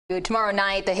Tomorrow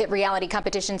night, the hit reality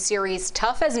competition series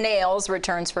Tough as Nails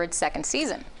returns for its second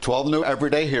season. 12 new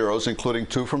everyday heroes, including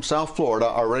 2 from South Florida,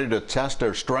 are ready to test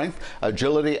their strength,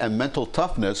 agility, and mental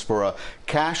toughness for a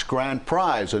cash grand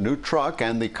prize, a new truck,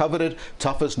 and the coveted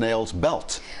Tough as Nails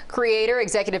belt. Creator,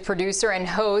 executive producer, and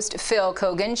host Phil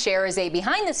Kogan shares a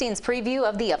behind-the-scenes preview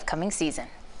of the upcoming season.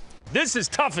 This is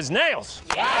Tough as Nails.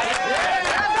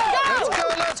 Let's go,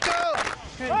 let's go.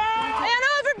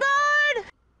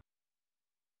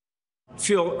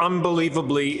 Feel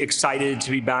unbelievably excited to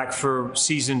be back for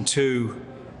season 2.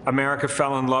 America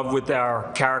fell in love with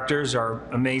our characters, our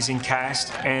amazing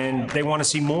cast, and they want to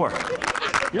see more.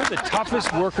 You're the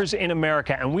toughest workers in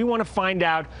America, and we want to find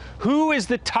out who is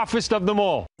the toughest of them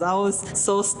all. I was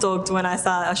so stoked when I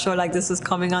saw a show like this was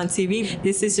coming on TV.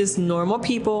 This is just normal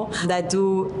people that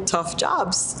do tough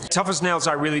jobs. Tough as Nails,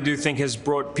 I really do think, has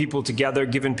brought people together,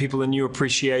 given people a new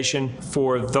appreciation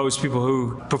for those people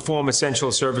who perform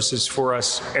essential services for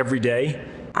us every day.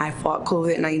 I fought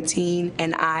COVID-19,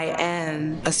 and I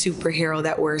am a superhero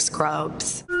that wears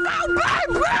scrubs.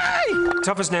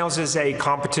 Tough as Nails is a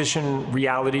competition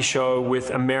reality show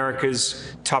with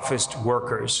America's toughest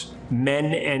workers, men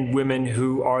and women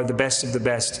who are the best of the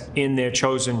best in their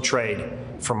chosen trade.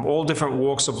 From all different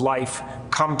walks of life,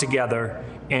 come together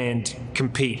and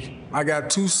compete. I got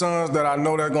 2 sons that I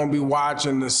know they're going to be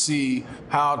watching to see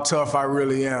how tough I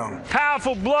really am.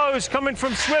 Powerful blows coming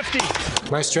from Swifty.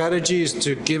 My strategy is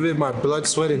to give it my blood,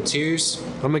 sweat, and tears.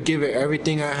 I'm going to give it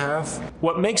everything I have.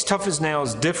 What makes Tough as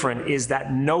Nails different is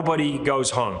that nobody goes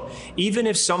home. Even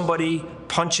if somebody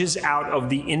punches out of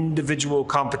the individual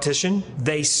competition,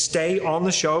 they stay on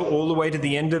the show all the way to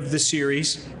the end of the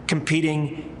series,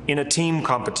 competing in a team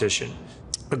competition.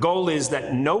 The goal is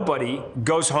that nobody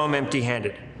goes home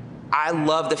empty-handed. I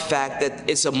love the fact that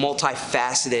it's a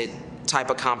multifaceted type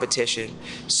of competition.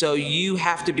 So you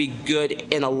have to be good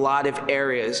in a lot of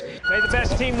areas. May the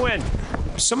best team win.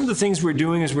 Some of the things we're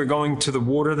doing is we're going to the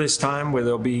water this time, where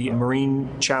there'll be a marine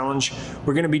challenge.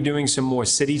 We're going to be doing some more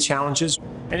city challenges.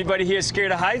 Anybody here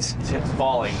scared of heights? It's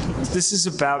falling. This is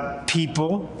about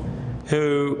people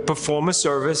who perform a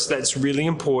service that's really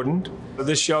important.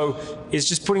 This show is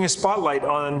just putting a spotlight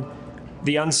on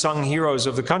the unsung heroes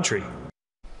of the country.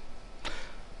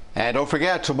 And don't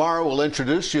forget, tomorrow we'll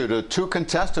introduce you to 2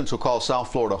 contestants who call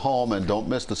South Florida home. And don't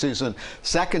miss the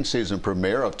second season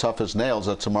premiere of Tough as Nails.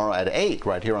 That's tomorrow at 8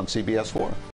 right here on CBS 4.